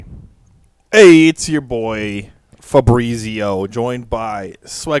Hey, it's your boy Fabrizio, joined by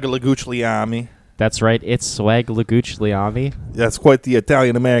Swag Lagucciami. That's right, it's Swag Lagucciami. That's quite the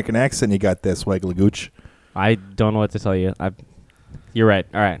Italian-American accent you got there, Swag Lagucci. I don't know what to tell you. You're right.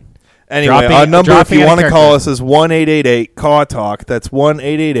 All right. Anyway, our number, if you want to call us, is 1-888-CAR-TALK. That's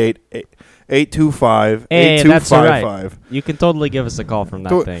 1-888-825-8255. Hey, that's all right. You can totally give us a call from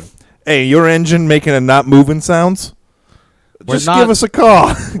that thing. Hey, your engine making a not moving sounds? Just give us a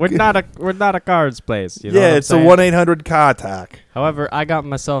call. We're not a cards place. You know yeah, it's a 1-800-CAR-TALK. However, I got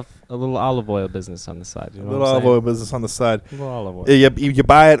myself a little olive oil business on the side. You know little olive oil business on the side. A little olive oil. You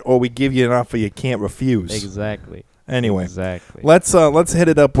buy it, or we give you an offer you can't refuse. Exactly. Anyway, exactly. Let's hit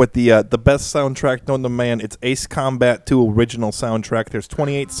it up with the best soundtrack known to man. It's Ace Combat 2 original soundtrack. There's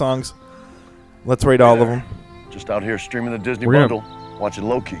 28 songs. Let's rate all of them. Just out here streaming the Disney bundle, watching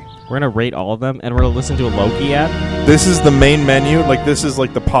Loki. We're gonna rate all of them, and we're gonna listen to a Loki ad. This is the main menu. Like, this is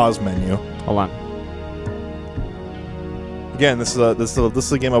like the pause menu. Hold on. Again, this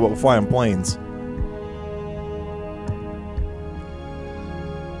is a game about flying planes.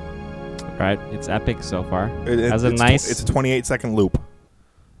 Right, it's epic so far. It's a 28-second loop.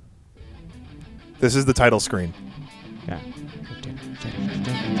 This is the title screen. Yeah.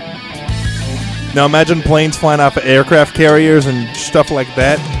 Now imagine planes flying off of aircraft carriers and stuff like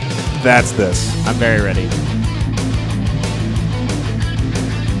that. That's this. I'm very ready.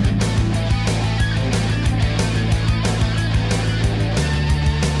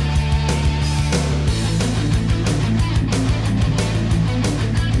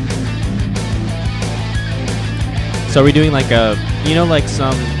 So are we doing like a,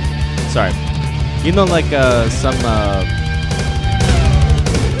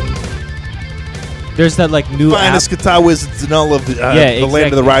 there's that like new finest guitar wizards in all of the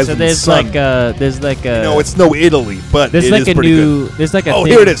land of the rising sun. So there's like a. No, it's no Italy, but there's it like is a pretty new. good. There's like a. Oh,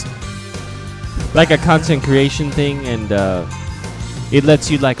 thing, here it is. Like a content creation thing, and it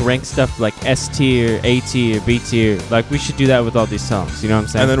lets you like rank stuff like S tier, A tier, B tier. Like we should do that with all these songs. You know what I'm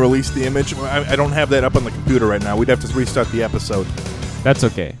saying? And then release the image. I don't have that up on the computer right now. We'd have to restart the episode. That's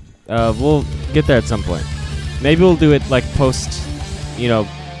okay. We'll get there at some point. Maybe we'll do it like post. Like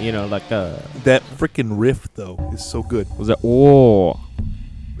that freaking riff though is so good. Was that? Oh,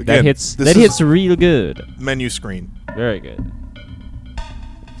 again, that hits real good. Menu screen. Very good.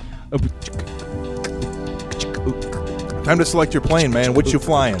 Time to select your plane, man. What you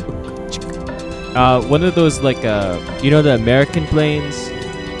flying? One of those like the American planes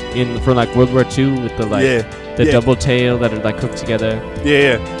from like World War II with the double tail that are like hooked together.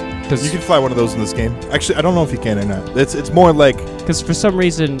 Yeah. You can fly one of those in this game. Actually, I don't know if you can or not. It's more like because for some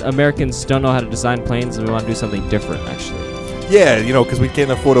reason Americans don't know how to design planes, and we want to do something different. Actually. Yeah, because we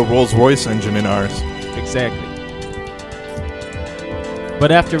can't afford a Rolls-Royce engine in ours. Exactly.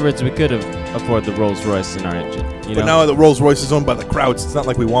 But afterwards, we could have afford the Rolls-Royce in our engine. But now the Rolls-Royce is owned by the Krauts. It's not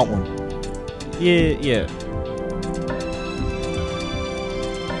like we want one. Yeah.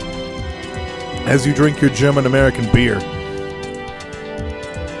 As you drink your German-American beer.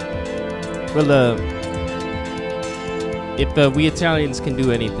 Well, if we Italians can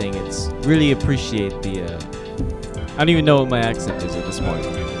do anything, it's really appreciate the. I don't even know what my accent is at this point.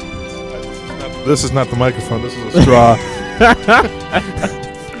 This is not the microphone. This is a straw.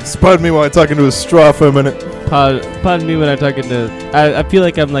 Pardon me while I'm talking to a straw for a minute. Pardon me when I'm talking to. I feel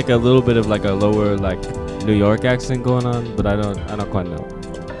like I'm like a little bit of like a lower like New York accent going on, but I don't quite know.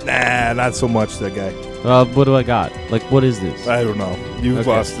 Nah, not so much, that guy. What do I got? Like, what is this? I don't know. You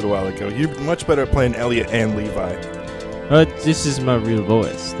lost it a while ago. You're much better at playing Elliot and Levi. This is my real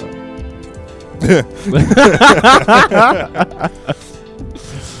voice, though.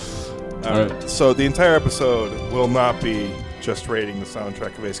 All right. So the entire episode will not be just rating the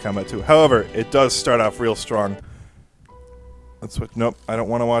soundtrack of Ace Combat 2. However, it does start off real strong. Let's switch. Nope, I don't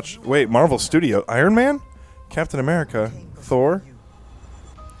want to watch. Wait, Marvel Studio. Iron Man? Captain America? Thor?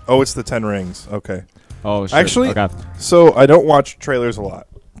 Oh, it's the 10 Rings. Okay. Oh, shit. Actually, okay. So I don't watch trailers a lot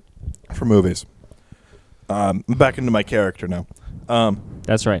for movies. I'm back into my character now.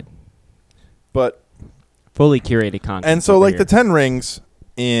 That's right. But fully curated content. And so, like, the 10 Rings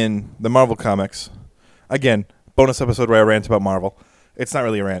in the Marvel comics, again, bonus episode where I rant about Marvel. It's not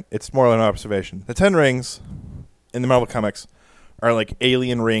really a rant. It's more an observation. The 10 Rings in the Marvel comics are like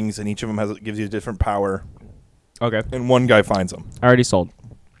alien rings, and each of them gives you a different power. Okay. And one guy finds them. Already sold.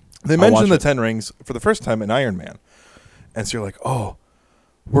 They mentioned the 10 Rings for the first time in Iron Man. And so you're like, oh,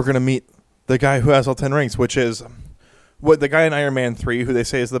 we're going to meet the guy who has all 10 rings, which is the guy in Iron Man 3 who they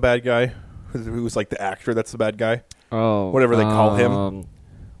say is the bad guy, who's like the actor that's the bad guy. Oh. Whatever they call him.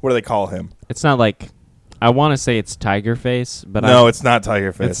 What do they call him? It's not like I want to say it's Tiger Face, but No, it's not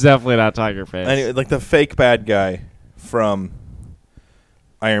Tiger Face. It's definitely not Tiger Face. Anyway, like the fake bad guy from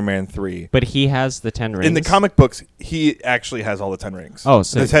Iron Man 3. But he has the 10 rings. In the comic books, he actually has all the 10 rings. Oh, the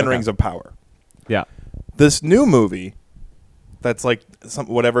sick. 10 Okay. rings of power. Yeah. This new movie, that's like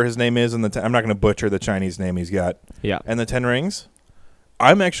whatever his name is, I'm not going to butcher the Chinese name he's got. Yeah. And the 10 rings,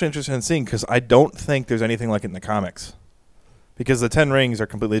 I'm actually interested in seeing because I don't think there's anything like it in the comics. Because the 10 rings are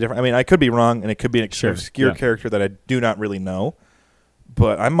completely different. I mean, I could be wrong, and it could be an obscure character that I do not really know.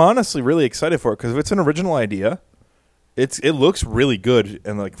 But I'm honestly really excited for it because if it's an original idea, it looks really good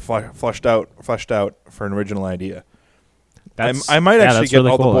and like fleshed out for an original idea. I might actually get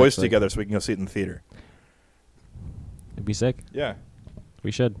really all cool, the boys actually. together so we can go see it in the theater. It'd be sick. Yeah. We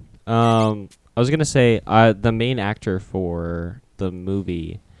should. I was going to say the main actor for the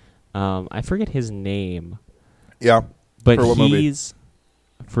movie, I forget his name, Yeah. but For what movie? he's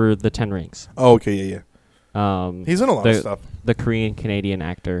for the 10 Rings. Oh, okay, yeah. He's in a lot of the- stuff. The Korean-Canadian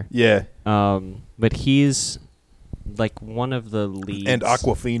actor. Yeah. But he's like one of the leads. And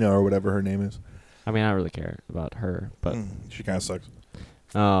Aquafina or whatever her name is. I mean, I don't really care about her, but She kind of sucks.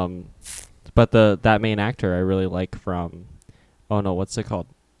 but that main actor I really like from, what's it called?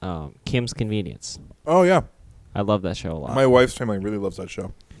 Kim's Convenience. Oh, yeah. I love that show a lot. My wife's family really loves that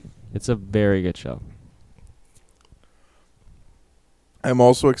show. It's a very good show. I'm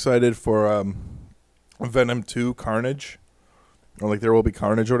also excited for Venom 2 Carnage. Or like There Will Be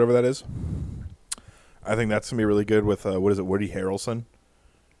Carnage or whatever that is. I think that's going to be really good with, Woody Harrelson.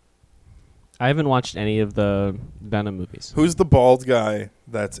 I haven't watched any of the Venom movies. Who's the bald guy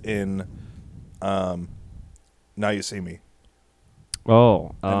that's in Now You See Me?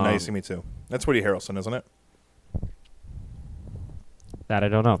 Oh. And Now You See Me Too. That's Woody Harrelson, isn't it? That I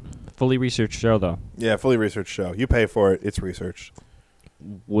don't know. Fully researched show, though. Yeah, fully researched show. You pay for it. It's researched.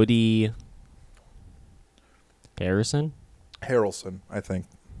 Woody Harrelson? Harrelson, I think.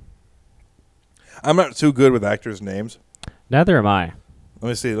 I'm not too good with actors' names. Neither am I. Let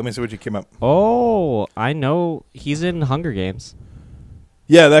me see what you came up. Oh, I know. He's in Hunger Games.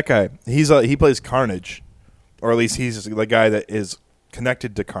 Yeah, that guy. He plays Carnage, or at least he's the guy that is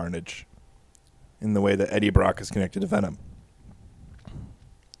connected to Carnage, in the way that Eddie Brock is connected to Venom.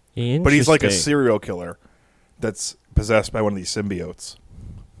 But he's like a serial killer that's possessed by one of these symbiotes.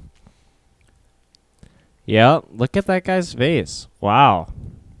 Yeah, look at that guy's face. Wow.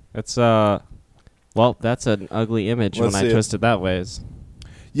 It's well, that's an ugly image Let's when see I it. twist it that ways.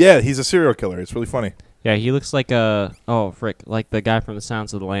 Yeah, he's a serial killer. It's really funny. Yeah, he looks like like the guy from The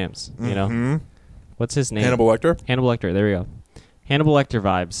Sounds of the Lambs, you know? Mm-hmm. What's his name? Hannibal Lecter? Hannibal Lecter, there we go. Hannibal Lecter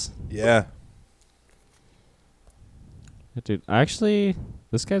vibes. Yeah. Dude, actually,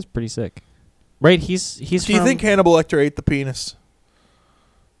 this guy's pretty sick. Right, he's Do you think Hannibal Lecter ate the penis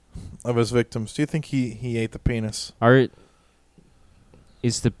of his victims? Do you think he ate the penis?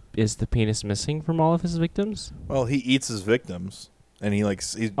 Is the penis missing from all of his victims? Well, he eats his victims, and he like.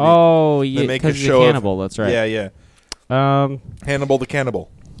 Oh, yeah, make a because he's show a of- cannibal. That's right. Yeah. Hannibal the cannibal.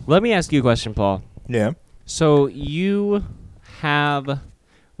 Let me ask you a question, Paul. Yeah. So you have,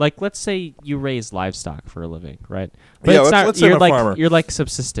 like, let's say you raise livestock for a living, right? But Yeah, it's let's say you're I'm a like farmer. you're like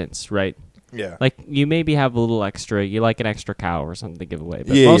subsistence, right? Yeah. Like you maybe have a little extra. You like an extra cow or something to give away,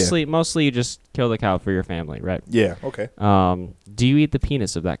 but Yeah, mostly you just kill the cow for your family, right? Yeah. Okay. Do you eat the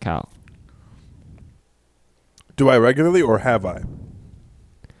penis of that cow? Do I regularly or have I?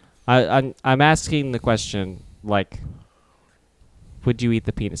 I'm asking the question, like, would you eat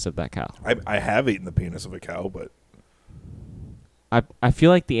the penis of that cow? I have eaten the penis of a cow, but I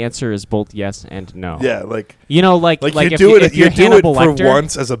feel like the answer is both yes and no. yeah, like You know, like you if do it. if You you're do it Hannibal for Lecter,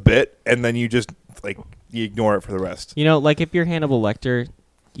 once as a bit, and then you just like you ignore it for the rest. you know, like if you're Hannibal Lecter,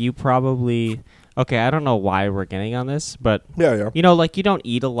 you probably I don't know why we're getting on this, but Yeah. you know, like you don't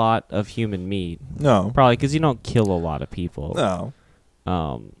eat a lot of human meat, No. probably because you don't kill a lot of people. No.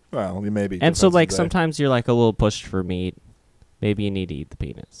 Um, Well, you maybe. and so depends like on the day. sometimes you're like a little pushed for meat. Maybe you need to eat the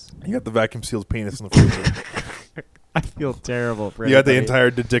penis. You got the vacuum sealed penis in the freezer. I feel terrible for You got the anybody.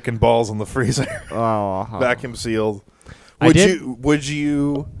 entire dick and balls in the freezer, Oh, vacuum sealed. I Would did-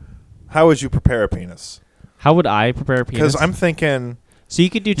 you? How would you prepare a penis? How would I prepare a penis? Because I'm thinking so you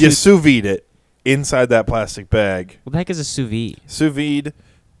could do two. you sous vide it inside that plastic bag. What the heck is a sous vide? Sous vide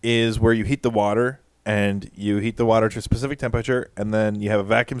is where you heat the water, and you heat the water to a specific temperature, and then you have a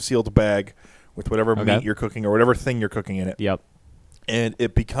vacuum sealed bag with whatever Okay. meat you're cooking or whatever thing you're cooking in it, Yep. and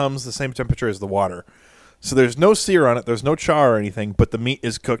it becomes the same temperature as the water. So there's no sear on it, there's no char or anything, but the meat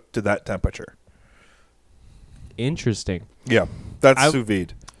is cooked to that temperature. Interesting. Yeah, that's I- sous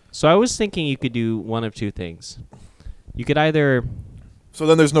vide. So I was thinking you could do one of two things. You could either So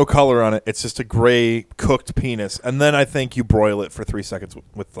then there's no color on it. It's just a gray cooked penis, and then I think you broil it for 3 seconds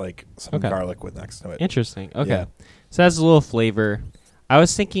with like some garlic with next to it. Interesting. Okay, Yeah. so that's a little flavor. I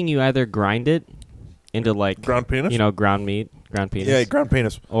was thinking you either grind it into like Ground penis? ground meat, ground penis. Yeah, ground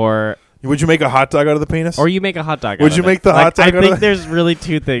penis. Or Would you make a hot dog out of the penis? you make a hot dog. Would out you of make it. the hot dog I out of think it? there's really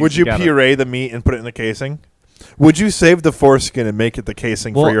two things. Would you puree the meat and put it in the casing? Would you save the foreskin and make it the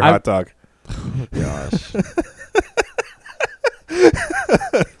casing for your hot dog? Oh, gosh.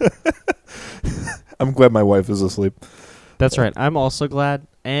 I'm glad my wife is asleep. That's right. I'm also glad,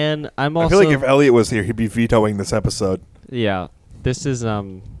 and I'm also. I feel like if Elliot was here, he'd be vetoing this episode. Yeah, this is I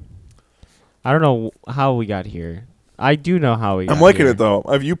don't know how we got here. I do know how we got I'm liking here. it though.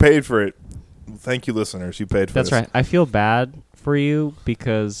 If you paid for it, thank you, listeners. You paid for That's this. right. I feel bad for you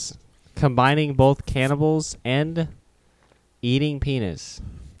because combining both cannibals and eating penis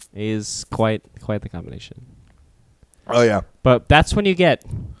is quite the combination. Oh yeah. But that's when you get.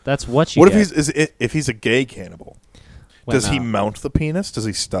 That's what you. What get. if he's a gay cannibal? Well, Does he no. mount the penis? Does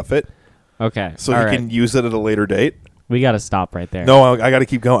he stuff it Okay. so all he right. can use it at a later date? We got to stop right there. No, I got to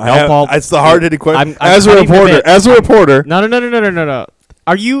keep going. Paul, it's the hard hitting question. I'm As a cutting the reporter, bit. as a reporter, No.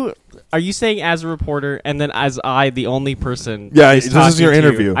 Are you saying as a reporter and then as I, the only person? Yeah, who's this is talking your to you,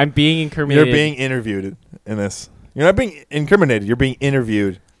 interview. I'm being incriminated. you're being interviewed in this. You're not being incriminated. You're being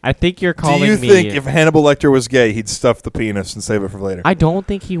interviewed. I think you're calling Do you me. think if Hannibal Lecter was gay, he'd stuff the penis and save it for later? I don't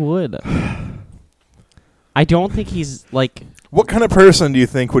think he would. I don't think he's like What kind of person do you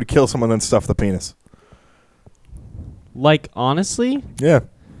think would kill someone and stuff the penis? honestly, Yeah.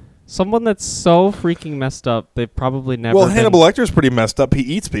 someone that's so freaking messed up. They've probably never. Well, been- Hannibal Lecter's pretty messed up. He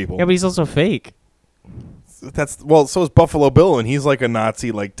eats people. Yeah, but he's also fake. So is Buffalo Bill, and he's like a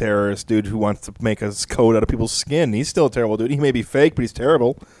Nazi, like terrorist dude who wants to make a coat out of people's skin. He's still a terrible dude. He may be fake, but he's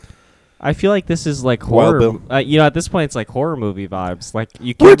terrible. I feel like this is like Wild horror. Bill. At this point, it's like horror movie vibes. Like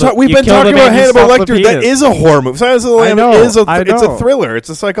you. We've kill the- been you kill talking the man, about you Hannibal stop the Lecter. That penis. is a horror movie. Silence of the Lambs know, is I it's a know. thriller. It's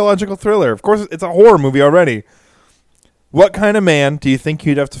a psychological thriller. Of course, it's a horror movie already. What kind of man do you think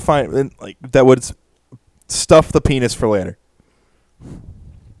you'd have to find that would stuff the penis for later?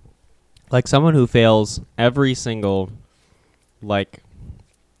 Like someone who fails every single, what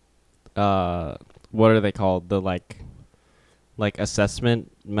are they called? The like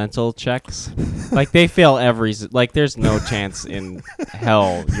assessment mental checks. Like they fail there's no chance in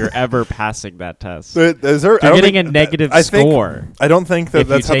hell you're ever passing that test. You're You're getting a negative score. I don't think that if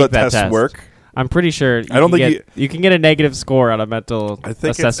you that's how take the that tests test. work. I'm pretty sure I don't think you can get a negative score on a mental I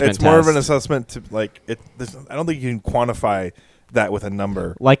think assessment it's more of an test. assessment to I don't think you can quantify that with a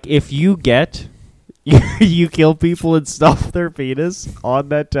number. Like if you get you kill people and stuff their penis on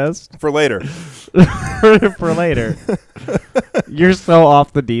that test For later. for later. You're so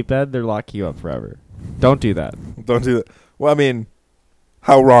off the deep end, they're locking you up forever. Don't do that. Don't do that. Well, I mean,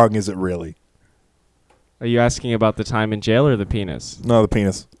 how wrong is it really? Are you asking about the time in jail or the penis? No, the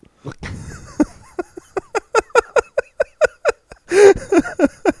penis.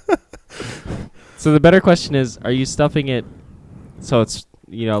 So the better question is, are you stuffing it so it's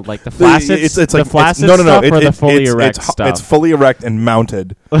like the flaccid It's the like flaccid no. stuff or the fully erect it's, stuff? It's fully erect and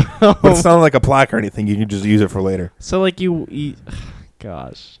mounted, but it's not like a plaque or anything. You can just use it for later. So like you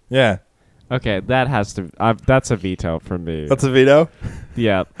gosh. Yeah, Okay, that has to that's a veto from me. that's a veto.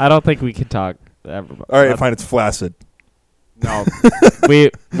 Yeah, I don't think we can talk ever. All right, fine. It's flaccid. No.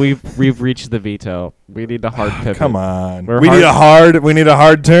 we've reached the veto. We need a hard pivot. Come on. We're We need a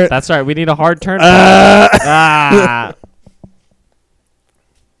hard turn. That's right. We need a hard turn.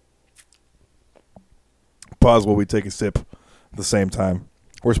 Pause while we take a sip at the same time.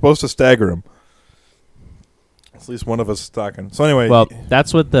 We're supposed to stagger them. At least one of us is talking. So anyway, Well,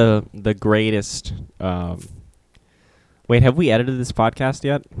 that's what the greatest. Wait, have we edited this podcast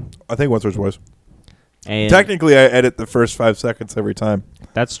yet? I think once or twice. And Technically, I edit the first 5 seconds every time.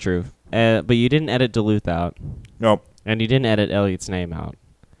 that's true. But you didn't edit Duluth out, No, and you didn't edit Elliot's name out.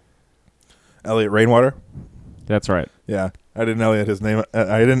 Elliot Rainwater. That's right. Yeah, I didn't edit his name.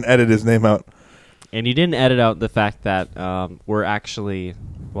 I didn't edit his name out. And you didn't edit out the fact that we're actually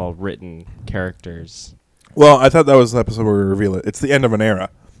written characters. Well, I thought that was the episode where we reveal it. It's the end of an era,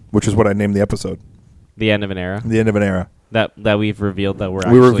 which is what I named the episode. The end of an era The end of an era. that we've revealed that we're. We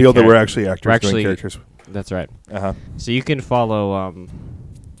actually revealed that we're actually actors We're doing actually- characters. That's right. Uh-huh. So you can follow.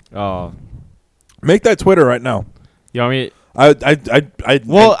 Make that Twitter right now. You want me?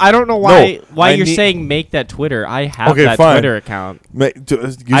 Well, I don't know why I you're need- saying make that Twitter. I have Okay, that fine. Twitter account.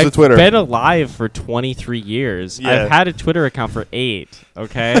 use I've the Twitter. been alive for 23 years. Yeah. I've had a Twitter account for 8.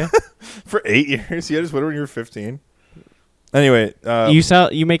 Okay. For 8 years. You had a Twitter when you were 15. Anyway,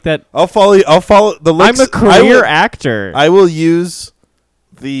 You make that. I'll follow the links. I'm a career actor. I will use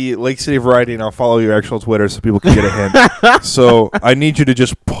the Lake City Variety, and I'll follow your actual Twitter so people can get a hint. So I need you to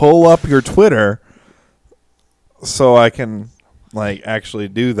just pull up your Twitter so I can actually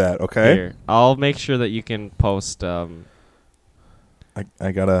do that. Okay. Here, I'll make sure that you can post. I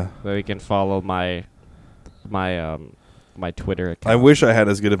gotta. That we can follow my Twitter account. I wish I had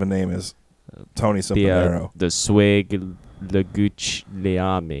as good of a name as Tony Simpanero. The Swag Laguch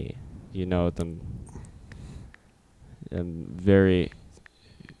Leami. You know them. Very.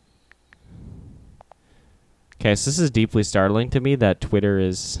 Okay, so this is deeply startling to me that Twitter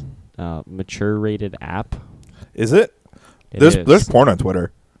is mature rated app. Is it? It is. There's porn on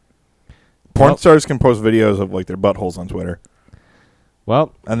Twitter. Porn stars can post videos of their buttholes on Twitter.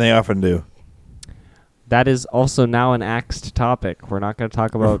 Well, and they often do. That is also now an axed topic. We're not going to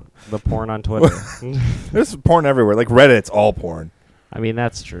talk about the porn on Twitter. There's porn everywhere. Like Reddit's all porn. I mean,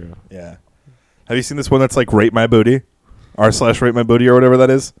 that's true. Yeah. Have you seen this one that's like Rate My Booty? r/Rate My Booty or whatever that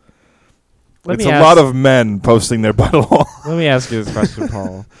is? It's a lot of men posting their butthole. Let me ask you this question,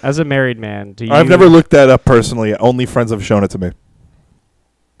 Paul. As a married man, do you... I've never looked that up personally. Only friends have shown it to me.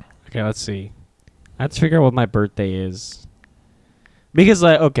 Okay, let's see. I have to figure out what my birthday is. Because,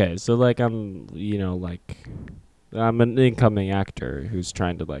 I'm an incoming actor who's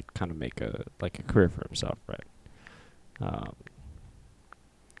trying to, kind of make a career for himself, right?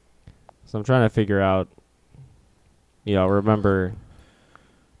 So I'm trying to figure out, remember...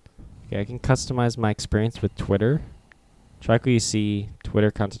 Okay, I can customize my experience with Twitter. Track where you see Twitter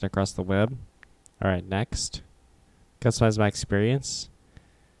content across the web. All right, next. Customize my experience.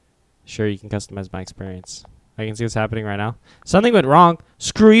 Sure, you can customize my experience. I can see what's happening right now. Something went wrong.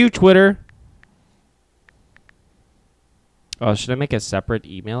 Screw you, Twitter. Oh, should I make a separate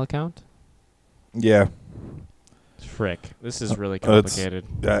email account? Yeah. Frick. This is really complicated.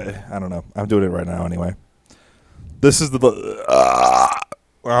 I don't know. I'm doing it right now anyway. This is the...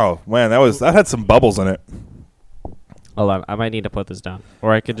 oh, man, that had some bubbles in it. Hold on. I might need to put this down.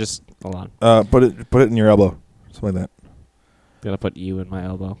 Or I could just... Hold on. Put it in your elbow. Something like that. Gotta put you in my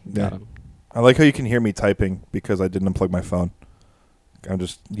elbow. Yeah. Got him. I like how you can hear me typing because I didn't unplug my phone. I'm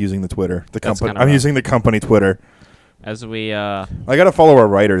just using the Twitter. I'm using the company Twitter. As we... I got to follow our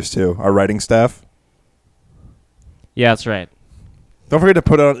writers, too. Our writing staff. Yeah, that's right. Don't forget to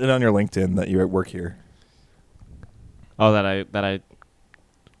put it on your LinkedIn that you work here. Oh, that I...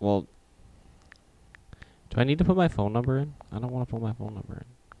 Well... Do I need to put my phone number in? I don't want to put my phone number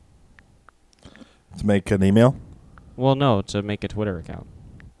in. To make an email? Well, no, to make a Twitter account.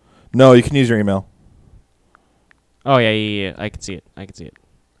 No, you can use your email. Oh, yeah. I can see it.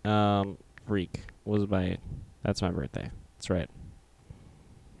 Freak. That's my birthday. That's right.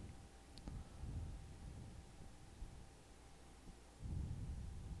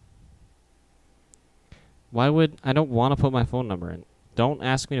 Why would... I don't want to put my phone number in. Don't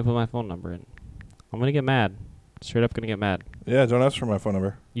ask me to put my phone number in. I'm going to get mad. Straight up going to get mad. Yeah, don't ask for my phone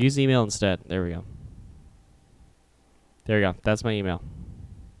number. Use email instead. There we go. There we go. That's my email.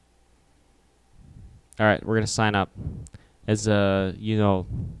 All right, we're going to sign up. As,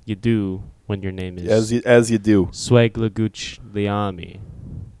 you do when your name is... As you do. Swag Laguch Liami.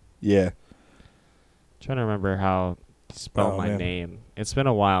 Yeah. Trying to remember how to spell my name. It's been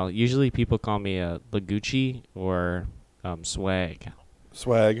a while. Usually people call me Lagucci or Swag.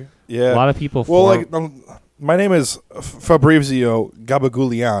 Swag. Yeah. A lot of people... my name is Fabrizio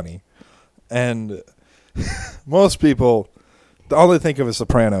Gabaguliani. And most people, all they think of is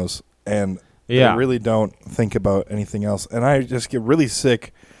Sopranos. And they really don't think about anything else. And I just get really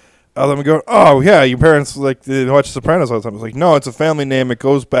sick of them going, oh, yeah, your parents they watch Sopranos all the time. It's like, no, it's a family name. It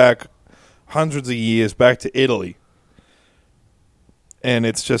goes back hundreds of years, back to Italy. And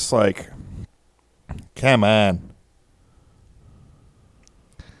it's just like, come on.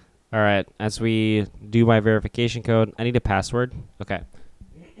 All right, as we do my verification code, I need a password. Okay.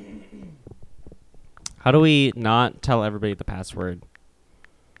 How do we not tell everybody the password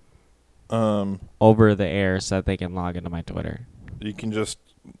over the air so that they can log into my Twitter? You can just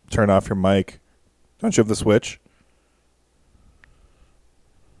turn off your mic. Don't you have the Switch?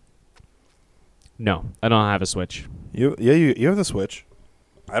 No, I don't have a Switch. You have the Switch.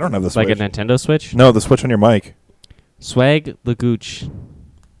 I don't have the Switch. Like a Nintendo Switch? No, the Switch on your mic. Swag Laguch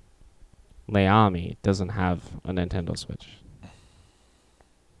Leami doesn't have a Nintendo Switch.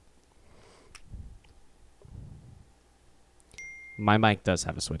 My mic does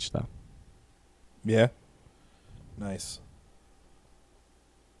have a Switch, though. Yeah? Nice.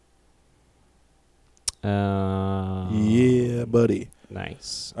 Yeah, buddy.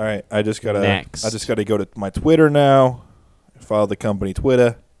 Nice. All right, I just gotta Next. go to my Twitter now. Follow the company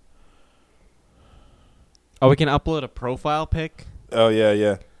Twitter. Oh, we can upload a profile pic? Oh,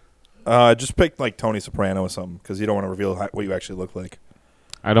 yeah. Just pick like Tony Soprano or something because you don't want to reveal what you actually look like.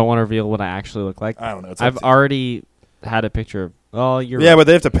 I don't want to reveal what I actually look like. I don't know. I've already had a picture of. Oh, you're Yeah, right. but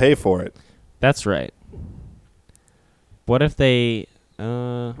they have to pay for it. That's right. What if they?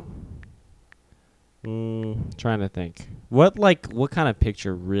 Trying to think. What kind of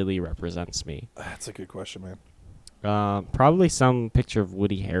picture really represents me? That's a good question, man. Probably some picture of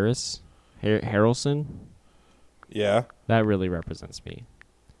Woody Harrelson. Yeah. That really represents me.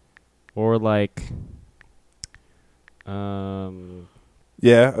 Or like.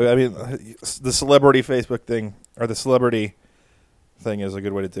 Yeah, I mean, the celebrity Facebook thing or the celebrity thing is a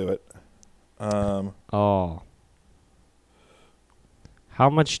good way to do it. Oh. How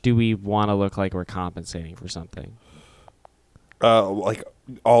much do we want to look like we're compensating for something? Like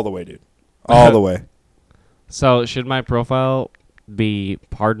all the way, dude. All the way. So, should my profile be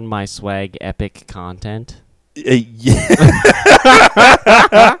pardon my swag epic content?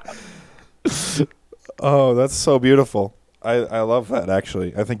 Yeah. Oh, that's so beautiful. I love that,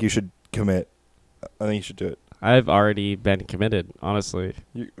 actually. I think you should commit. I think you should do it. I've already been committed, honestly.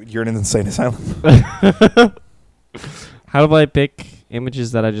 You're in an insane asylum. How do I pick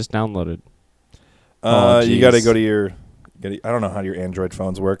images that I just downloaded? You got to go to your... I don't know how your Android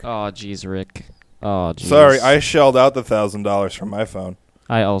phones work. Oh, jeez, Rick. Oh, jeez. Sorry, I shelled out the $1,000 from my phone.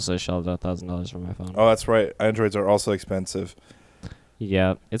 I also shelled out $1,000 from my phone. Oh, that's right. Androids are also expensive.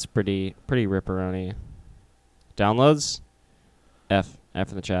 Yeah, it's pretty ripperoni. Downloads? F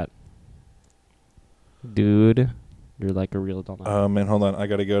in the chat. Dude, you're like a real download. Oh, man, hold on. I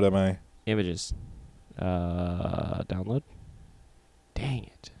got to go to my... Images. Download? Dang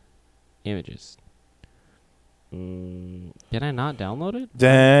it. Images. Did I not download it?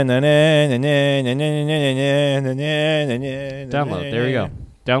 Download. There we go.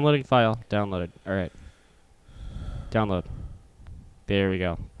 Downloading file. Downloaded. All right. Download. There we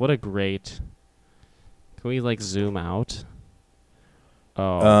go. What a great... Can we, like, zoom out?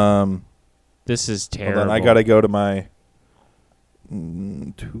 Oh. This is terrible. Hold on. I got to go to my...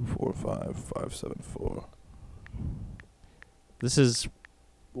 245574. This is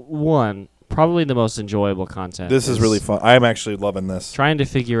probably the most enjoyable content. This is really fun. I'm actually loving this. Trying to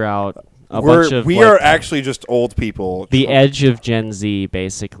figure out bunch of we are actually just old people. The edge of Gen Z,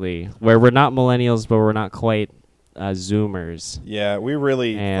 basically, where we're not millennials, but we're not quite Zoomers. Yeah, we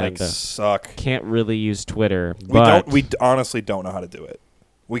really suck. Can't really use Twitter. We honestly don't know how to do it.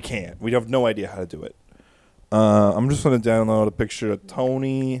 We can't. We have no idea how to do it. I'm just going to download a picture of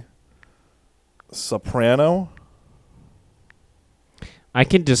Tony Soprano. I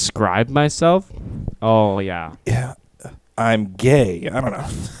can describe myself. Oh, yeah. Yeah. I'm gay. I don't know.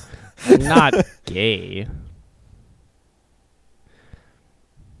 I'm not gay.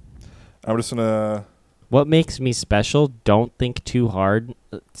 I'm just going to... What makes me special? Don't think too hard.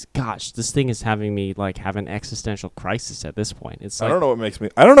 Gosh, this thing is having me have an existential crisis at this point. It's I don't know what makes me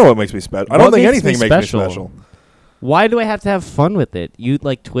special. I don't think anything makes me special. Why do I have to have fun with it?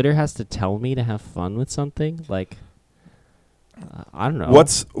 Twitter has to tell me to have fun with something? I don't know.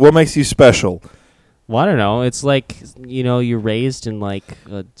 What makes you special? Well, I don't know. It's you're raised in a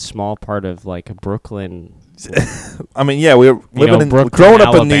small part of Brooklyn. I mean, yeah, we're growing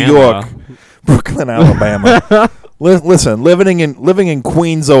up in New York. Brooklyn, Alabama. Listen, living in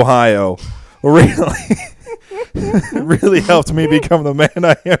Queens, Ohio, really helped me become the man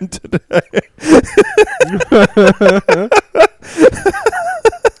I am today.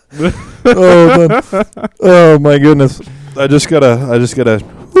 Oh my goodness! I just gotta.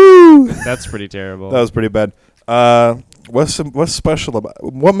 Woo. That's pretty terrible. That was pretty bad. What's special about?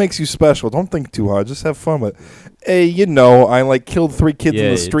 What makes you special? Don't think too hard. Just have fun with it. Hey, I killed 3 kids in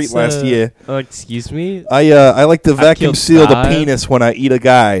the street last year. Oh, excuse me? I like to vacuum seal the penis when I eat a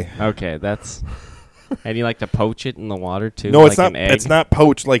guy. Okay, that's... And you like to poach it in the water, too? No, it's not. It's not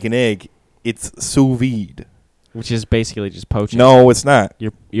poached like an egg. It's sous vide. Which is basically just poaching. No, it's not.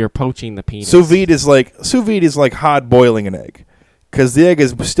 You're poaching the penis. Sous vide is like hard boiling an egg, because the egg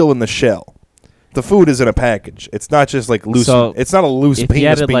is still in the shell. The food is in a package. It's not just loose. So it's not a loose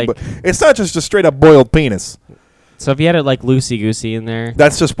penis. It's not just a straight up boiled penis. So if you had it loosey goosey in there,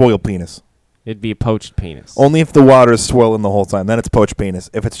 that's just boiled penis. It'd be a poached penis. Only if the water is swirling the whole time. Then it's poached penis.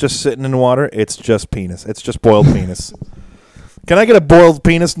 If it's just sitting in water, it's just penis. It's just boiled penis. Can I get a boiled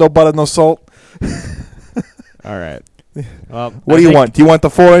penis? No butter, no salt. All right. Well, what do you want? Do you want the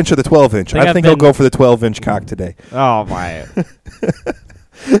 4-inch or the 12-inch? I think I'll go for the 12-inch cock today. Oh my!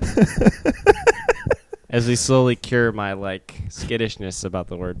 As we slowly cure my skittishness about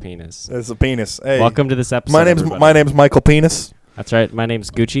the word penis. It's a penis. Hey, welcome to this episode. My name's Michael Penis. That's right. My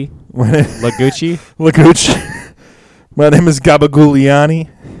name's Gucci. Gucci. Gucci. My name is Gabaguliani.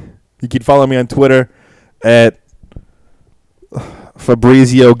 You can follow me on Twitter at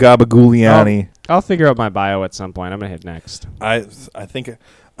Fabrizio Gabaguliani. I'll figure out my bio at some point. I'm gonna hit next. I think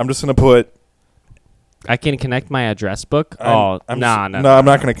I'm just gonna put. I can connect my address book. No, I'm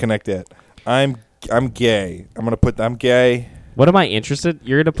not gonna connect it. I'm gay. I'm gonna put I'm gay. What am I interested?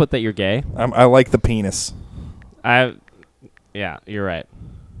 You're gonna put that you're gay? I like the penis. Yeah, you're right.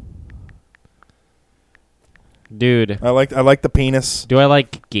 Dude. I like the penis. Do I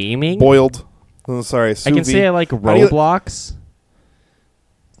like gaming? Boiled. Oh, sorry, I can say I like Roblox.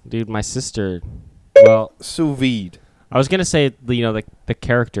 Dude, my sister. Well, sous vide. I was gonna say the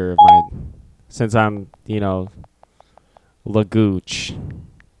character of my, since I'm Lagooch.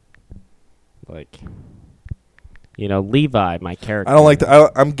 Like, Levi, my character. I don't like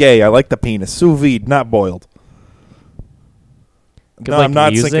I'm gay. I like the penis. Sous vide, not boiled. No, like I'm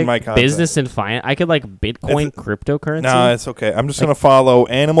not music, syncing my content. business and finance. I could like Bitcoin, cryptocurrency. No, it's okay. I'm just going to follow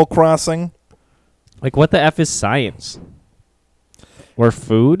Animal Crossing. Like, what the F is science? Or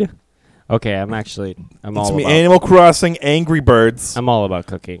food? Okay, I'm all about Animal Crossing, Angry Birds. I'm all about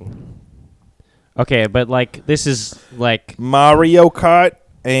cooking. Okay, but like this is like Mario Kart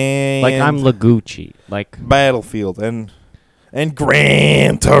and like I'm Lagucci. Like Battlefield and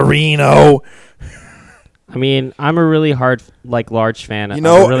Gran Torino. I mean, I'm a really large fan. You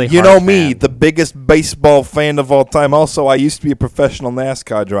know me, the biggest baseball fan of all time. Also, I used to be a professional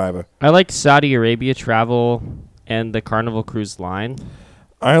NASCAR driver. I like Saudi Arabia travel and the Carnival Cruise Line.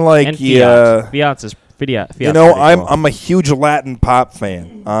 I like and Fiat. Fiat's I'm a huge Latin pop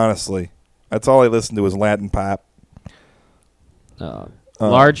fan. Honestly, that's all I listen to is Latin pop.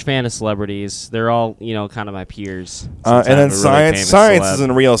 Large fan of celebrities. They're all, kind of my peers. And then science. Science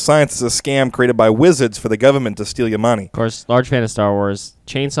isn't real. Science is a scam created by wizards for the government to steal your money. Of course, large fan of Star Wars.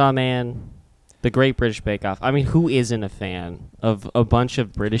 Chainsaw Man, The Great British Bake Off. I mean, who isn't a fan of a bunch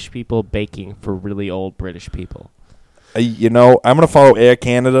of British people baking for really old British people? I'm going to follow Air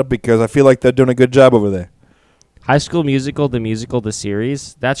Canada because I feel like they're doing a good job over there. High School Musical, the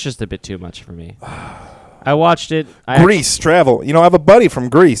series, that's just a bit too much for me. I watched it. Greece, travel. I have a buddy from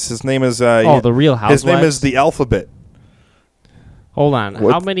Greece. His name is... The Real Housewives? His name is The Alphabet. Hold on.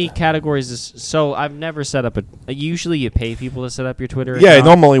 What? How many categories is... So, I've never set up usually you pay people to set up your Twitter account. Yeah,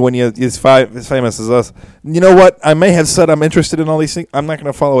 normally when you're as famous as us. You know what? I may have said I'm interested in all these things. I'm not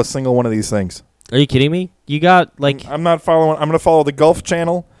going to follow a single one of these things. Are you kidding me? You got, like... I'm not following... I'm going to follow the Gulf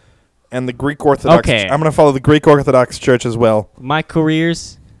Channel and the Greek Orthodox... Okay. I'm going to follow the Greek Orthodox Church as well. My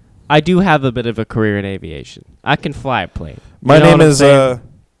careers... I do have a bit of a career in aviation. I can fly a plane. My name is at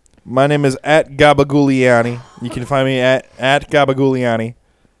Gabaguliani. You can find me at Gabaguliani.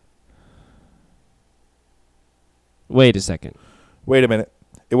 Wait a second. Wait a minute.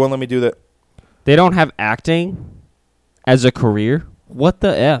 It won't let me do that. They don't have acting as a career? What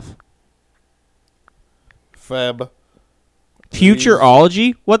the F? Fab.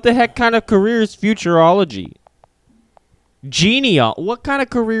 Futurology? What the heck kind of career is futurology? What kind of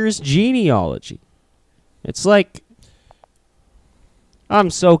career is genealogy? It's like...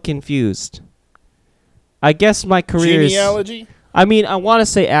 I'm so confused. I guess my career Genealogy? I mean, I want to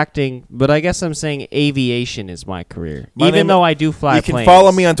say acting, but I guess I'm saying aviation is my career. Even though I do fly planes. You can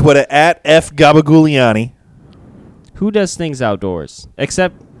follow me on Twitter at FGabaguliani. Who does things outdoors?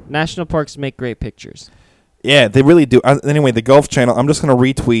 Except national parks make great pictures. Yeah, they really do. Anyway, the Gulf Channel, I'm just going to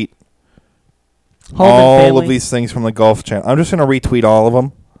retweet All of these things from the Gulf Channel. I'm just going to retweet all of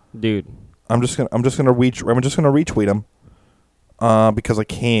them. Dude. I'm just going to retweet them because I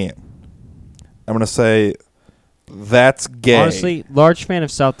can. I'm going to say that's gay. Honestly, large fan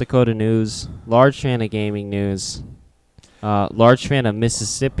of South Dakota news, large fan of gaming news, large fan of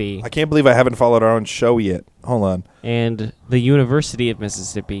Mississippi. I can't believe I haven't followed our own show yet. Hold on. And the University of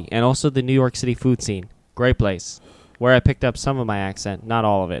Mississippi, and also the New York City food scene. Great place, where I picked up some of my accent, not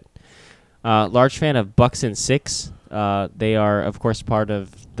all of it. Large fan of Bucks and Six. They are, of course, part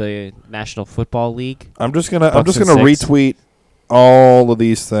of the National Football League. I'm just gonna retweet all of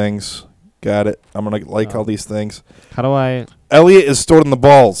these things. Got it. I'm gonna like all these things. How do I? Elliot is stored in the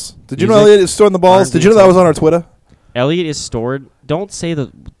balls. Did you know Elliot is stored in the balls? Did you know that was on our Twitter? Elliot is stored. Don't say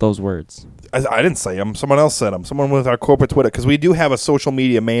those words. I didn't say them. Someone else said them. Someone with our corporate Twitter, because we do have a social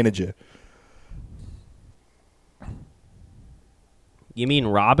media manager. You mean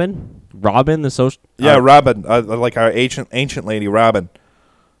Robin? Robin, the social... Yeah, Robin. Like our ancient lady, Robin.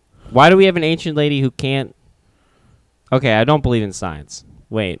 Why do we have an ancient lady who can't... Okay, I don't believe in science.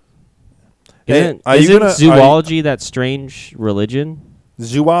 Wait. Isn't zoology that strange religion?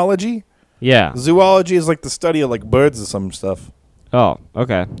 Zoology? Yeah. Zoology is like the study of like birds or some stuff. Oh,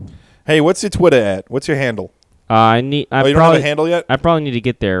 okay. Hey, what's your Twitter at? What's your handle? I need. Oh, you don't have a handle yet? I probably need to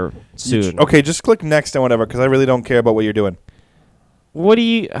get there soon. Okay, just click next and whatever, because I really don't care about what you're doing. What do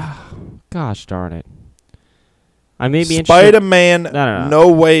you? Gosh darn it! I may be interested. Spider-Man No.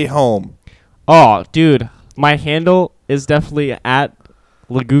 No Way Home. Oh, dude, my handle is definitely at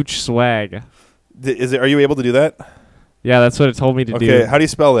Lagooch Swag. Are you able to do that? Yeah, that's what it told me to do. Okay, how do you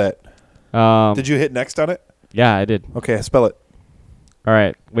spell that? Um, Did you hit next on it? Yeah, I did. Okay, spell it. All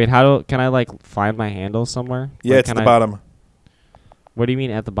right. Wait, can I like find my handle somewhere? Yeah, Like, it's at the bottom. What do you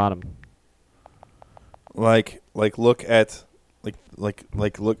mean at the bottom? Like look at like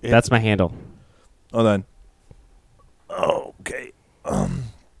look. That's my handle. Hold on. Oh, okay.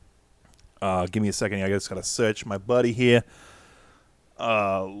 Give me a second. I just gotta search my buddy here.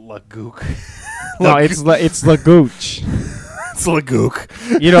 Lagook. No, it's Lagooch. It's Lagook.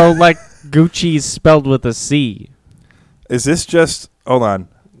 You know, like Gucci's spelled with a C. Is this just? Hold on.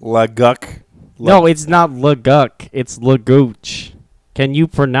 Laguck. No, it's not Laguck. It's Lagooch. Can you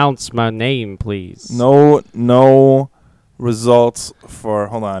pronounce my name, please? No results for.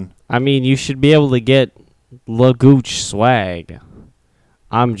 Hold on. I mean, you should be able to get Lagooch Swag.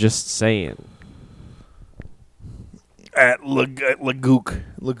 I'm just saying. At Lagook.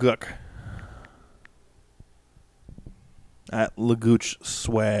 At Lagooch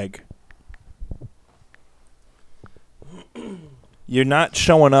Swag. You're not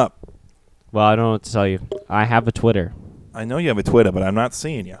showing up. Well, I don't know what to tell you. I have a Twitter. I know you have a Twitter, but I'm not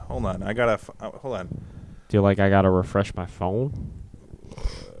seeing you. Hold on. I gotta. Hold on. Do you like I gotta refresh my phone?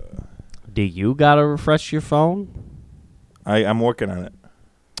 Do you gotta refresh your phone? I'm working on it.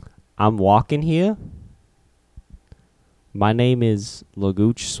 I'm walking here. My name is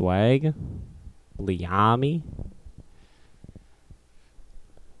Lagooch Swag. Liami.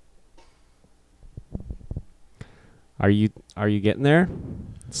 Are you getting there,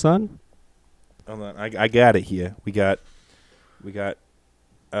 son? Hold on. I got it here. We're gonna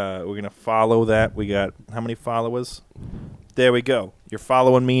follow that. We got how many followers? There we go. You're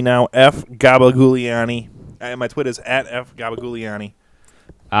following me now. F Gabaguliani. My Twitter's at F Gabaguliani.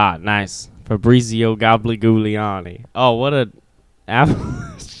 Ah, nice. Fabrizio Gabliguliani. Oh, what a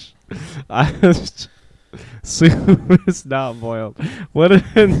avalanche. Soup is not boiled. What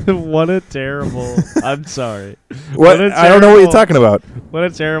a terrible. I'm sorry. What? I don't know what you're talking about. What a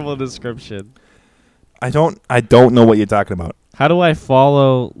terrible description. I don't know what you're talking about. How do I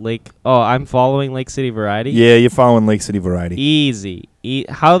follow I'm following Lake City Variety? Yeah, you're following Lake City Variety. Easy.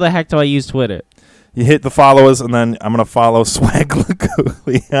 How the heck do I use Twitter? You hit the followers, and then I'm gonna follow Swag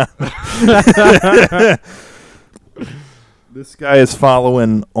Laguliani. This guy is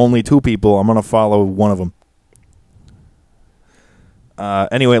following only 2 people. I'm gonna follow one of them.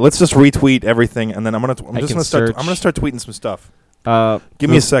 Anyway, let's just retweet everything, and then I'm gonna start tweeting some stuff. Give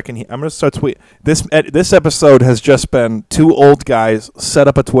me a second. I'm gonna start tweet. This episode has just been 2 old guys set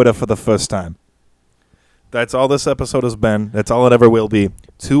up a Twitter for the first time. That's all this episode has been. That's all it ever will be.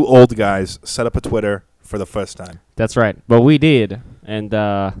 2 old guys set up a Twitter for the first time. That's right. But we did. And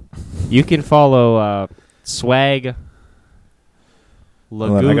you can follow Swag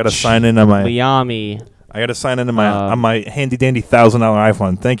Lagooch. I gotta sign in on my Liami. I gotta sign into my on my handy dandy $1,000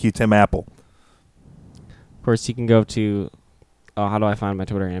 iPhone. Thank you, Tim Apple. Of course, you can go to. Oh, how do I find my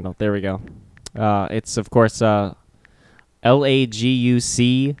Twitter handle? There we go. It's of course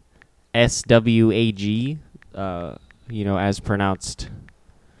LAGUCSWAG. As pronounced,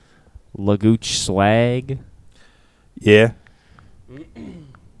 Lagooch Swag. Yeah.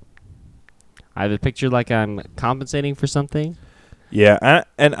 I have a picture like I'm compensating for something. Yeah,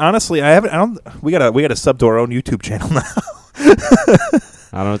 and honestly, we gotta sub to our own YouTube channel now. I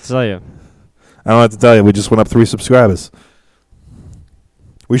don't know what to tell you. I don't have to tell you. We just went up 3 subscribers.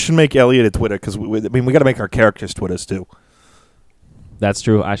 We should make Elliot a Twitter because we gotta make our characters Twitters too. That's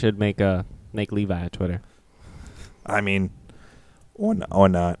true. I should make Levi a Twitter. I mean, or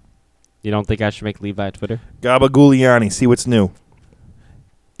not. You don't think I should make Levi a Twitter? Gabaguliani, see what's new.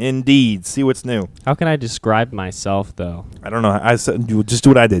 Indeed, see what's new. How can I describe myself though? I don't know. I said you just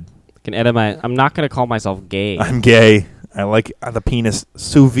do what I did. I can edit I'm not gonna call myself gay. I'm gay. I like the penis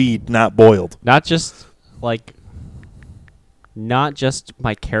sous vide, not boiled. Not just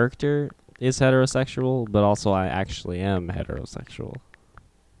my character is heterosexual, but also I actually am heterosexual.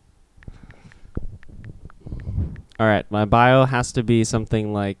 All right, my bio has to be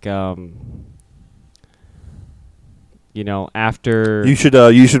something like, after You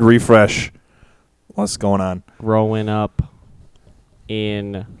should refresh what's going on. growing up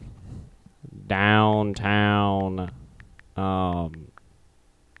in downtown,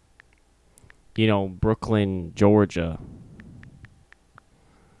 Brooklyn, Georgia.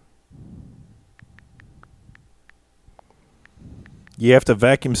 You have to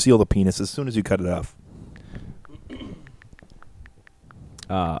vacuum seal the penis as soon as you cut it off.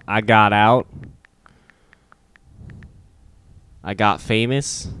 I got out. I got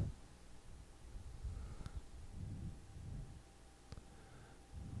famous.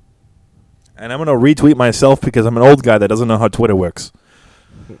 And I'm going to retweet myself because I'm an old guy that doesn't know how Twitter works.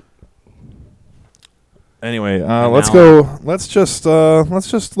 Anyway, let's go. Let's just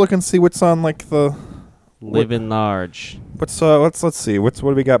look and see what's on like the Living large. let's see. What do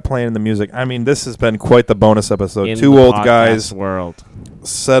we got playing in the music? I mean, this has been quite the bonus episode. In Two the old podcast guys world.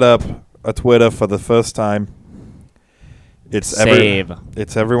 set up a Twitter for the first time. It's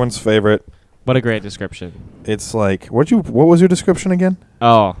everyone's favorite. What a great description. It's like what was your description again?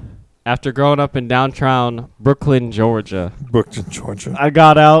 Oh, after growing up in downtown Brooklyn, Georgia, Georgia. I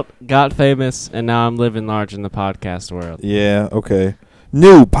got out, got famous, and now I'm living large in the podcast world. Yeah, okay.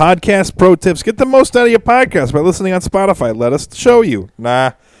 New podcast pro tips. Get the most out of your podcast by listening on Spotify. Let us show you.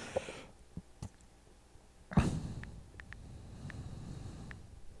 Nah.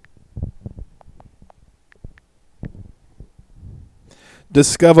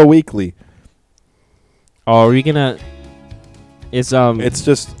 Discover Weekly. Oh, are we gonna? It's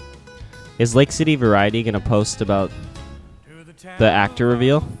just. Is Lake City Variety gonna post about the actor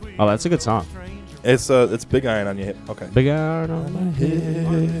reveal? Oh, that's a good song. It's Big Iron on your hip. Okay. Big Iron on my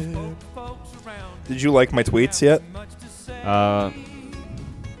hip. Did you like my tweets yet? I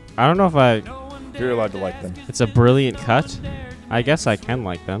don't know if I. You're allowed to like them. It's a brilliant cut. I guess I can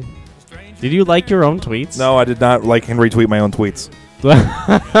like them. Did you like your own tweets? No, I did not like and retweet my own tweets.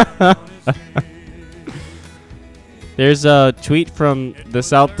 There's a tweet from the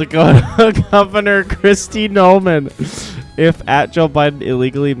South Dakota Governor Kristi Nolan. If Joe Biden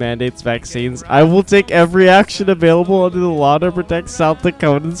illegally mandates vaccines, I will take every action available under the law to protect South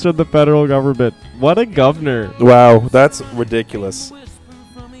Dakotans from the federal government. What a governor. Wow, that's ridiculous.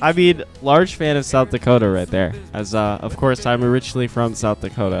 I mean, large fan of South Dakota right there. As of course, I'm originally from South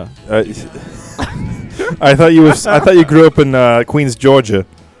Dakota. I thought you grew up in Queens, Georgia.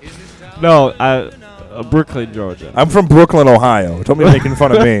 No, Brooklyn, Georgia. I'm from Brooklyn, Ohio. Don't be making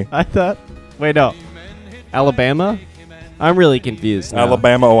fun of me. I thought. Wait, no. Alabama? I'm really confused now.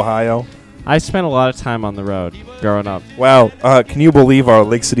 Alabama, Ohio. I spent a lot of time on the road growing up. Wow. Can you believe our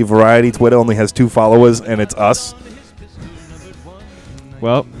Lake City Variety Twitter only has 2 followers and it's us?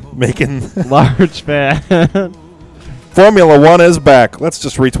 Well, making large fan. Formula One is back. Let's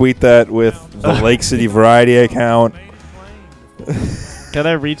just retweet that with the Lake City Variety account. Can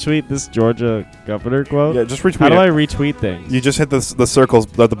I retweet this Georgia governor quote? Yeah, just retweet How it. do I retweet things? You just hit the circles,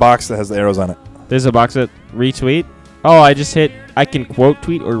 the box that has the arrows on it. There's a box that retweet? Oh, I just hit, I can quote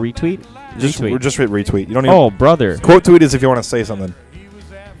tweet or retweet? Just hit retweet. You don't even. Oh, brother. Quote tweet is if you want to say something.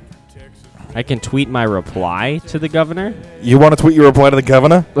 I can tweet my reply to the governor? You want to tweet your reply to the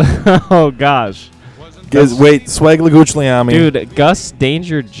governor? Oh, gosh. Wait, Swag Lagucciami. Dude, Gus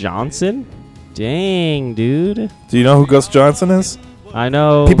Danger Johnson? Dang, dude. Do you know who Gus Johnson is? I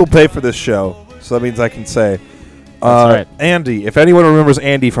know. People pay for this show, so that means I can say. That's right. Andy, if anyone remembers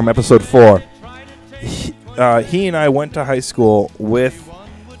Andy from episode 4, he and I went to high school with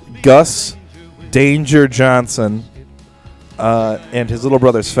Gus Danger Johnson and his little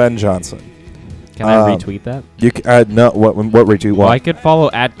brother Sven Johnson. Can I retweet that? You can, no. What retweet? What? Well, I could follow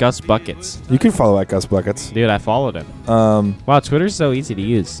 @GusBuckets. You can follow @GusBuckets. Dude, I followed him. Wow, Twitter's so easy to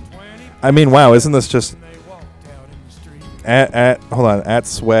use. I mean, wow, isn't this just hold on,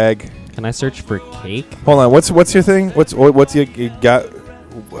 @swag. Can I search for cake? Hold on, what's your thing? What's you got?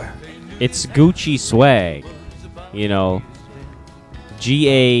 It's Gucci Swag. You know,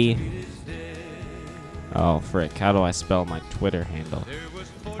 GA. Oh, frick. How do I spell my Twitter handle?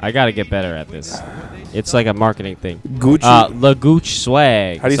 I gotta get better at this. It's like a marketing thing. Gucci. Lagooch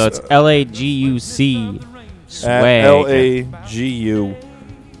Swag. How do you so it's LAGUC Swag.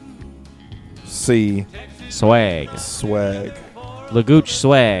 LAGUC Swag. Lagooch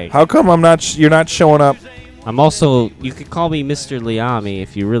Swag. How come you're not showing up? I'm also, you could call me Mr. Liami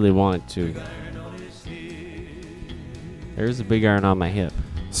if you really wanted to. There's a big iron on my hip.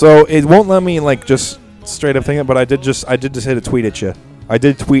 So it won't let me like just straight up think it, but I did just hit a tweet at you. I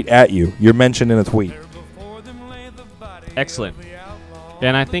did tweet at you. You're mentioned in a tweet. Excellent.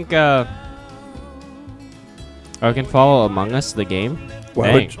 And I think I can follow Among Us, the game.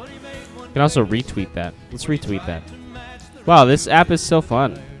 Dang. You can also retweet that. Let's retweet that. Wow, this app is so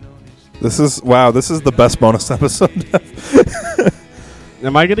fun. This is the best bonus episode.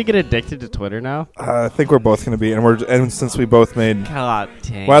 Am I gonna get addicted to Twitter now? I think we're both gonna be, and since we both made. God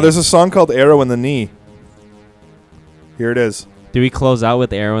dang. Wow, there's a song called "Arrow in the Knee." Here it is. Do we close out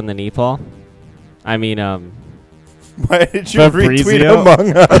with "Arrow in the Knee," Paul? I mean, Why did you Fabrizio? retweet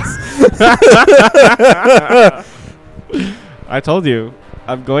Among Us? I told you.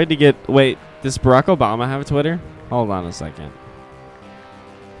 I'm going to get... Wait, does Barack Obama have a Twitter? Hold on a second. Do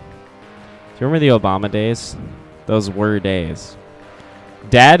you remember the Obama days? Those were days.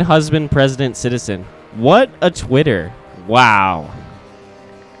 Dad, husband, president, citizen. What a Twitter. Wow.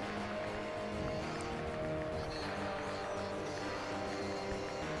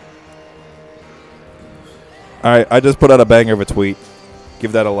 All right, I just put out a banger of a tweet.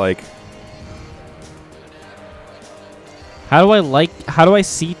 Give that a like. How do I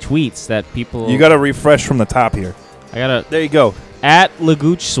see tweets that people... You got to refresh from the top here. I gotta... There you go. At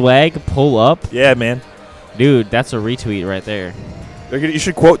Lagooch Swag, pull up. Yeah, man. Dude, that's a retweet right there. You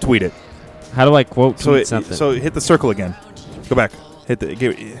should quote tweet it. How do I quote tweet something? So hit the circle again. Go back. I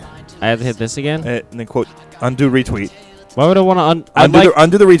have to hit this again? and then quote undo retweet. Why would I want to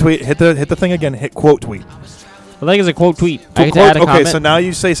Undo the retweet. Hit the thing again. Hit quote tweet. I think it's a quote tweet. I get to Quote, add a okay, comment. so now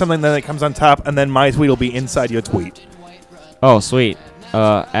you say something, then it comes on top, and then my tweet will be inside your tweet. Oh, sweet.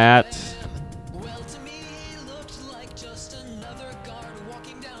 At...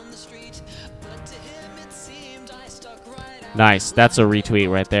 Nice. That's a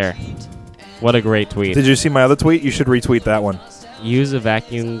retweet right there. What a great tweet. Did you see my other tweet? You should retweet that one. Use a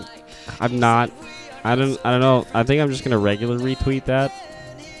vacuum. I'm not. I don't know. I think I'm just gonna regular retweet that.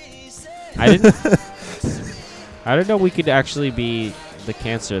 I didn't. I don't know. We could actually be the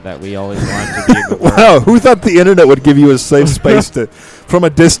cancer that we always wanted to be. In the world. Wow, who thought the internet would give you a safe space to, from a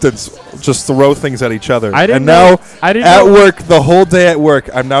distance, just throw things at each other? I didn't and know. now, I didn't at know. work, the whole day at work,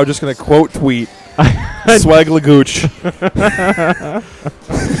 I'm now just going to quote tweet Swag Lagooch.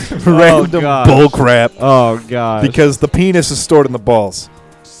 Random gosh. bull crap. Oh god. Because the penis is stored in the balls.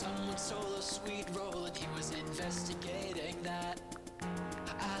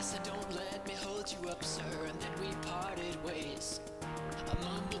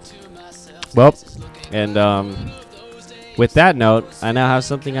 Well, and with that note, I now have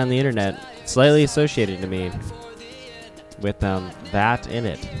something on the internet slightly associated to me with that in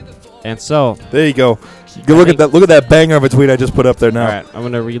it. And so, There you go. Go look at that. Look at that banger of a tweet I just put up there now. all right, I'm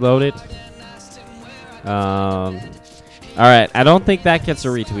gonna reload it. All right, I don't think that gets a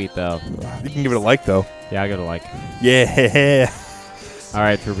retweet though. You can give it a like though. Yeah, I got a like. Yeah. All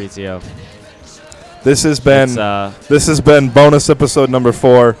right, Fabrizio. This has It's, been bonus episode number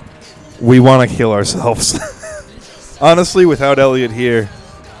 4. We want to kill ourselves. Honestly, without Elliot here,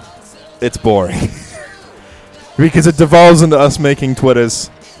 it's boring. Because it devolves into us making Twitters.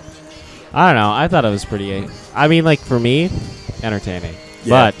 I don't know. I thought it was pretty. I mean, like for me, entertaining.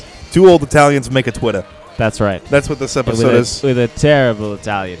 Yeah. But 2 old Italians make a Twitter. that's right. That's what this episode is. With a terrible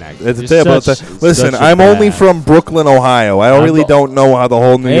Italian accent. It's a You're terrible. such- Listen, such a I'm only bad- from Brooklyn, Ohio. I I'm really fro- don't know how the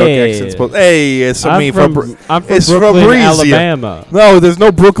whole New York Hey. accent's supposed. Hey, it's I'm me from I'm from it's Brooklyn, Fabrizio. Alabama. No, there's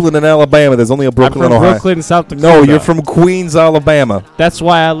no Brooklyn in Alabama. There's only a Brooklyn, I'm from Ohio. Brooklyn, South Dakota. No, you're from Queens, Alabama. That's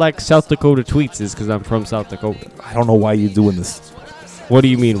why I like South Dakota tweets, is because I'm from South Dakota. I don't know why you're doing this. What do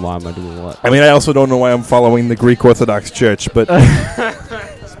you mean? Why am I doing what? I mean, I also don't know why I'm following the Greek Orthodox Church, but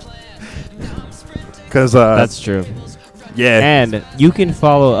because That's true. yeah, And you can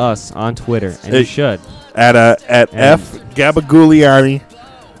follow us on Twitter, and you Hey. should. at F Gabaguliani,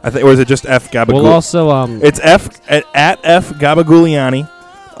 I think, or is it just F Gabaguliani? We'll also It's F at F Gabaguliani.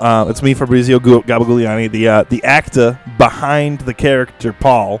 It's me, Fabrizio Gabaguliani, the actor behind the character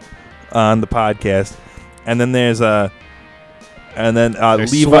Paul on the podcast, and then there's there's Levi.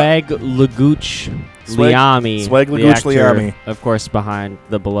 Swag Lagooch Liami, Swag the Lagooch actor, Liami. of course, behind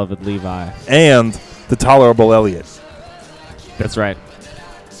the beloved Levi. and the tolerable Elliot. That's right.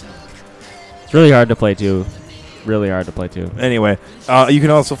 It's really hard to play too. Really hard to play too. Anyway, you can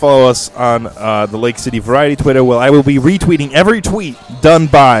also follow us on the Lake City Variety Twitter, where I will be retweeting every tweet done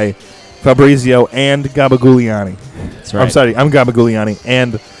by Fabrizio and Gabaguliani. That's right. I'm sorry, I'm Gabaguliani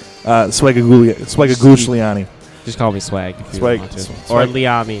and Swagaguliani. Just call me Swag if you Swag- want to. Swag. Or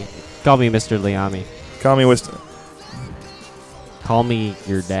Liami. Call me Mr. Liami. Call me Wist. Call me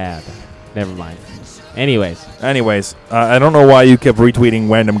your dad. Never mind. Anyways, I don't know why you kept retweeting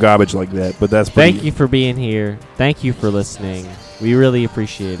random garbage like that, but that's pretty. thank you for being here. Thank you for listening. We really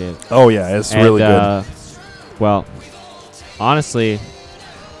appreciate it. Oh yeah, it's And, really good. Well, honestly,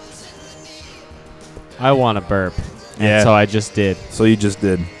 I want to burp. And Yeah. so I just did. So you just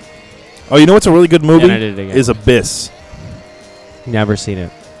did. Oh, you know what's a really good movie? And I did it again. Is Abyss. Never seen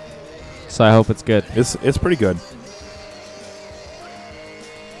it. So I hope it's good. It's pretty good.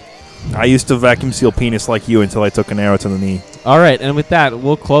 I used to vacuum seal penis like you until I took an arrow to the knee. All right, and with that,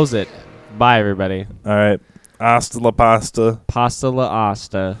 we'll close it. Bye, everybody. All right. Hasta la pasta. Pasta la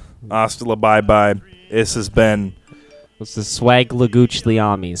asta. Hasta la bye bye. This has been This is Swag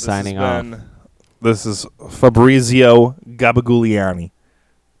Lagucci signing off. This is Fabrizio Gabaguliani,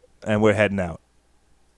 and we're heading out.